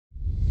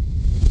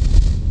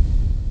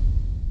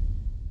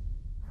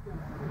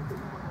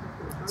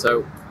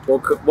So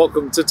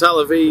welcome to Tel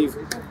Aviv.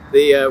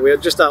 We are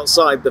just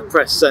outside the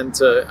press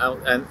centre,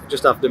 and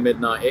just after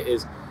midnight.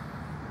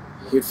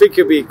 You'd think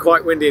it'd be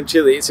quite windy and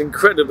chilly. It's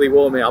incredibly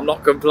warm here. I'm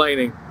not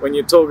complaining. When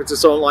you're talking to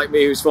someone like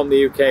me who's from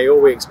the UK, all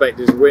we expect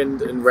is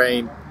wind and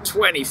rain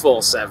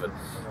 24/7,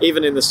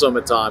 even in the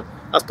summertime.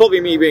 That's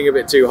probably me being a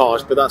bit too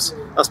harsh, but that's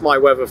my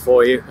weather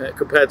for you,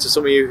 compared to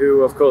some of you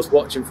who are, of course,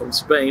 watching from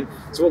Spain.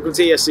 So welcome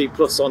to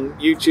ESCplus on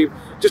YouTube.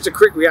 Just a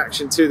quick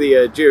reaction to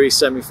the jury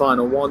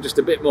semi-final one, just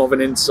a bit more of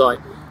an insight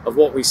of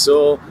what we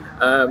saw.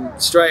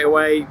 Straight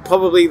away,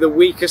 probably the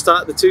weakest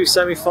out of the two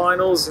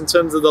semi-finals in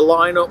terms of the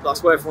lineup.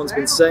 That's what everyone's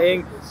been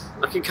saying.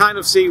 I can kind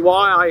of see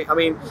why. I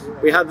mean,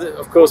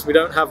 of course, we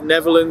don't have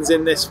Netherlands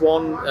in this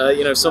one.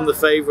 You know, some of the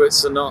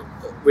favourites are not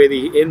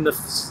really in the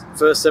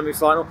first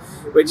semi-final,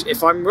 which,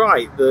 if I'm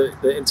right,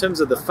 in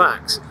terms of the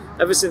facts,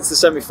 ever since the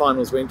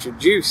semi-finals were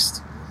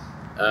introduced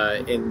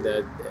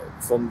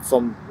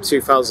from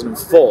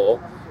 2004,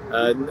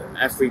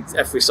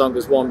 every song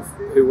has won,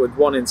 who had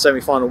won in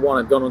semi-final one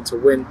had gone on to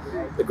win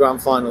the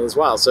grand final as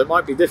well. So it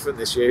might be different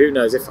this year. Who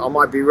knows? If I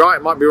might be right,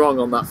 I might be wrong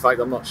on that fact.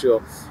 I'm not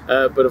sure.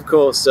 But of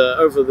course,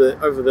 over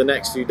the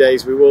next few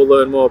days, we will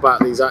learn more about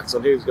these acts,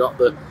 on who's got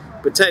the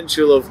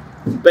potential of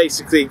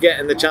basically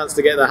getting the chance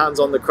to get their hands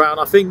on the crown.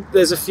 I think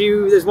there's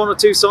one or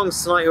two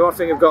songs tonight who I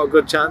think have got a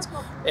good chance.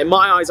 In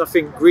my eyes, I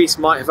think Greece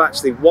might have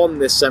actually won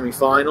this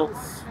semi-final.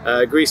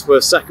 Greece were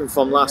second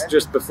from last,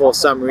 just before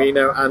San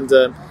Marino, and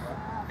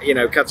you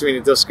know,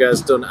 Katerina Duska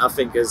has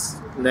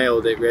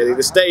nailed it really.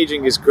 The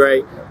staging is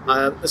great.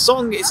 The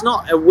song, it's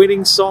not a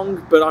winning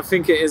song, but I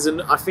think it is.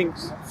 I think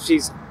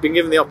she's been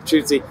given the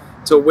opportunity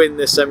to win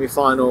this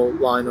semi-final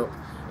lineup.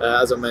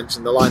 As I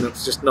mentioned, the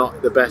lineup's just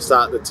not the best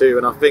out of the two,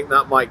 and I think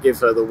that might give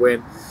her the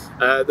win.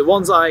 The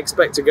ones I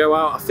expect to go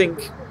out, I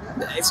think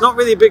it's not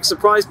really a big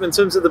surprise, but in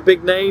terms of the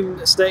big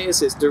name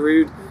status, it's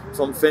Darude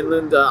from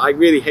Finland. I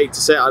really hate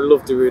to say it, I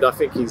love Darude. I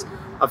think he's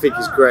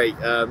great.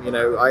 You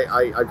know,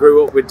 I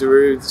grew up with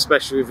Darude,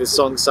 especially with his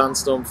song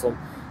Sandstorm from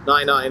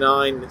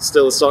 1999. It's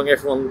still a song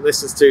everyone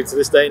listens to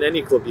this day in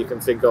any club you can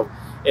think of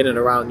in and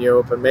around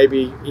Europe, and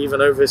maybe even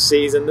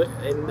overseas in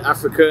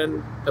Africa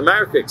and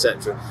America,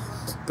 etc.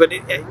 But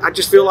I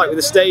just feel like with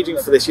the staging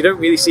for this, you don't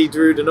really see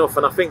Darude enough,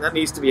 and I think that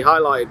needs to be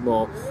highlighted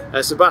more.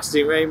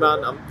 Sebastian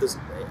Rehman,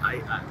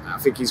 I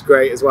think he's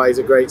great as well. He's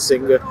a great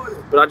singer,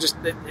 but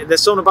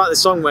there's something about this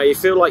song where you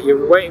feel like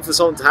you're waiting for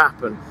something to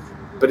happen,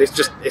 but it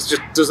just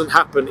doesn't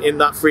happen in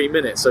that 3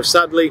 minutes. So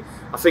sadly,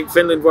 I think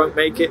Finland won't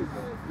make it.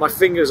 My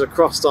fingers are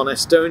crossed on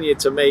Estonia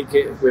to make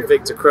it with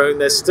Victor Krone.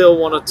 There's still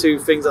one or two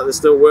things that they're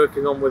still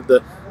working on with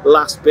the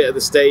last bit of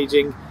the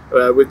staging,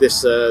 with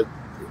this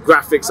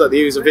graphics that they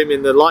use of him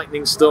in the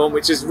lightning storm,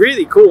 which is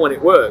really cool when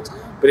it works.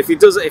 But if it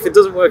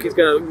doesn't work, it's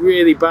going to look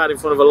really bad in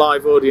front of a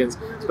live audience,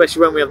 especially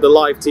when we have the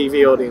live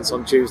TV audience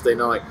on Tuesday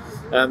night.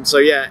 So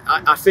yeah,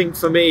 I think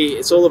for me,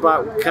 it's all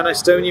about, can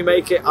Estonia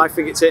make it? I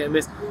think it's hit and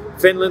miss.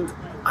 Finland,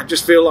 I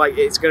just feel like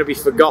it's going to be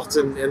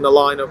forgotten in the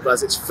lineup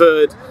as it's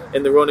third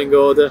in the running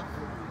order.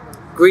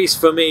 Greece,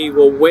 for me,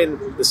 will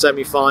win the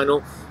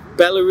semi-final.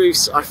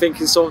 Belarus, I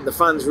think, is something the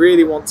fans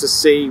really want to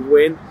see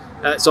win.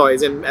 At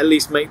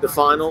least make the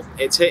final.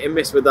 It's hit and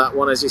miss with that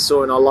one, as you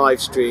saw in our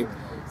live stream.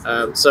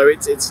 So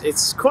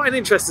it's quite an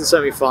interesting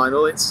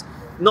semi-final. It's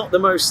not the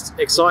most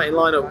exciting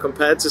lineup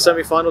compared to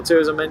semi-final 2,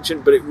 as I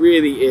mentioned, but it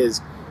really is.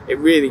 It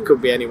really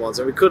could be anyone's,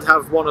 and we could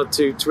have one or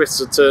two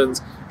twists or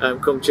turns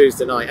come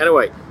Tuesday night.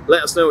 Anyway,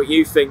 let us know what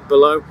you think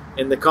below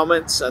in the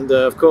comments, and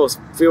of course,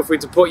 feel free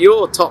to put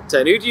your top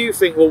 10. Who do you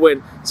think will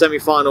win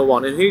semi-final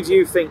 1, and who do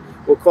you think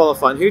will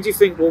qualify, and who do you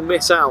think will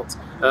miss out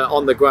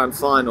on the grand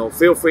final?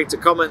 Feel free to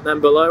comment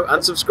them below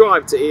and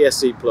subscribe to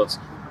ESCplus.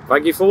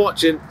 Thank you for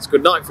watching. It's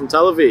good night from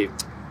Tel Aviv.